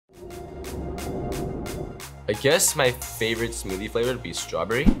I guess my favorite smoothie flavor would be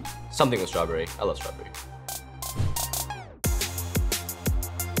strawberry. Something with strawberry. I love strawberry.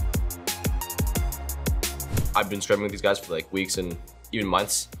 I've been scrubbing with these guys for like weeks and even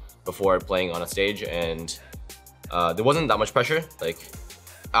months before playing on a stage, and there wasn't that much pressure. Like,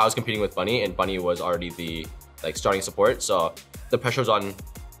 I was competing with Bunny, and Bunny was already the starting support, so the pressure was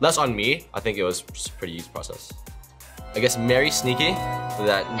less on me. I think it was just a pretty easy process. I guess marry Sneaky for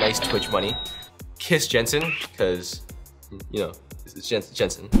that nice Twitch money. Kiss Jensen, because, you know, it's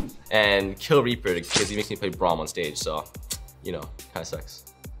Jensen. And kill Reaper, because he makes me play Braum on stage, so, you know, kind of sucks.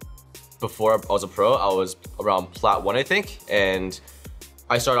 Before I was a pro, I was around Plat 1, I think, and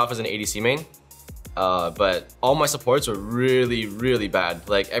I started off as an ADC main, but all my supports were really, really bad.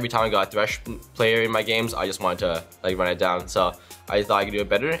 Like, every time I got a Thresh player in my games, I just wanted to like run it down. So I thought I could do it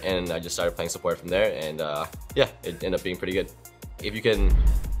better, and I just started playing support from there, and yeah, it ended up being pretty good. If you can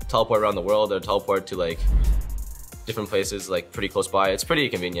teleport around the world or teleport to like different places like pretty close by, it's pretty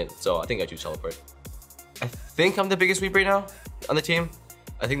convenient, so I think I choose teleport. I think I'm the biggest weeb right now on the team.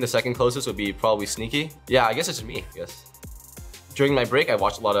 I think the second closest would be probably Sneaky. Yeah, I guess it's just me, I guess. During my break, I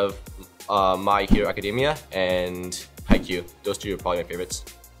watched a lot of My Hero Academia and Haikyuu. Those two are probably my favorites.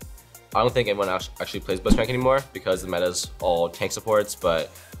 I don't think anyone actually plays Blitzcrank anymore because the meta's all tank supports, but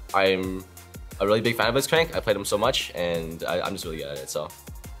I'm a really big fan of Blitzcrank. I played him so much, and I'm just really good at it, so.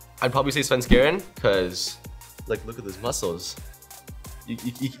 I'd probably say Svenskeren, because, like, look at those muscles.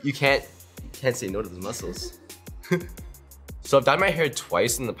 You can't say no to those muscles. So I've dyed my hair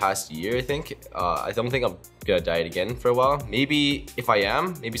twice in the past year, I think. I don't think I'm gonna dye it again for a while. Maybe if I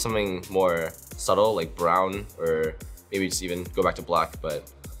am, maybe something more subtle like brown, or maybe just even go back to black,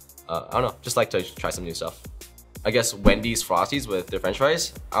 but I don't know, just like to try some new stuff. I guess Wendy's Frosties with their french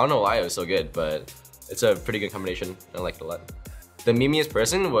fries. I don't know why it was so good, but it's a pretty good combination. I like it a lot. The memeiest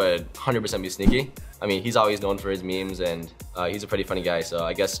person would 100% be Sneaky. I mean, he's always known for his memes, and he's a pretty funny guy, so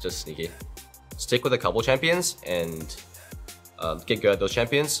I guess just Sneaky. Stick with a couple champions and get good at those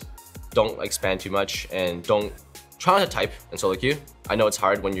champions. Don't expand too much, and don't try not to type in solo queue. I know it's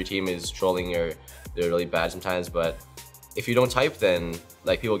hard when your team is trolling or they're really bad sometimes, but if you don't type, then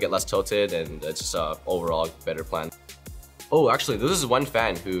like people get less tilted, and it's just a overall better plan. Oh, actually, this is one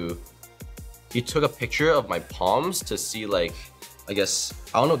fan who he took a picture of my palms to see, like, I guess,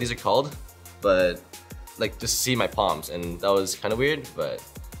 I don't know what these are called, but like just see my palms, and that was kind of weird, but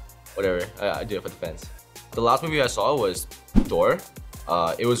whatever, I did it for the fans. The last movie I saw was Thor.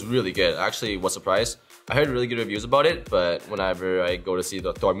 It was really good. I actually was surprised. I heard really good reviews about it, but whenever I go to see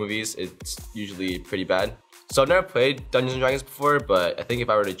the Thor movies, it's usually pretty bad. So I've never played Dungeons & Dragons before, but I think if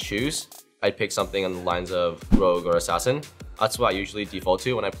I were to choose, I'd pick something on the lines of Rogue or Assassin. That's what I usually default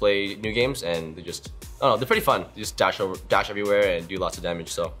to when I play new games, and they just, I don't know, they're pretty fun. You just dash everywhere and do lots of damage,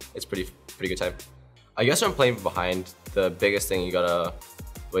 so it's pretty good time. I guess when I'm playing behind, the biggest thing you gotta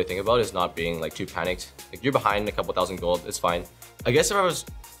really think about is not being like too panicked. Like, you're behind a couple thousand gold, it's fine. I guess if I was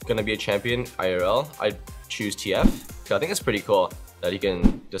gonna be a champion IRL, I'd choose TF, because I think it's pretty cool that he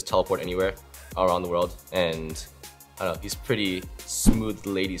can just teleport anywhere around the world, and I don't know, he's pretty smooth with the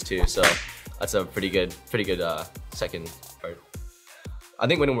ladies too, so that's a pretty good second part. I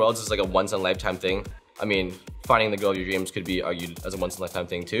think winning worlds is like a once in a lifetime thing. I mean, finding the girl of your dreams could be argued as a once in a lifetime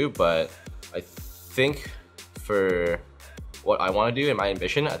thing too, but I think for what I want to do and my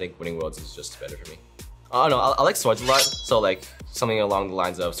ambition, I think winning worlds is just better for me. I don't know, I like swords a lot, so like something along the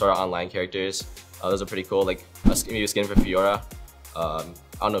lines of Sword Art Online characters. Those are pretty cool, like maybe a skin for Fiora. I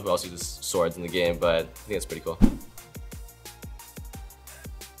don't know who else uses swords in the game, but I think it's pretty cool.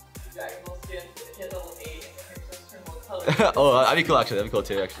 Oh, that'd be cool actually, that'd be cool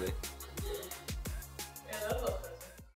too actually.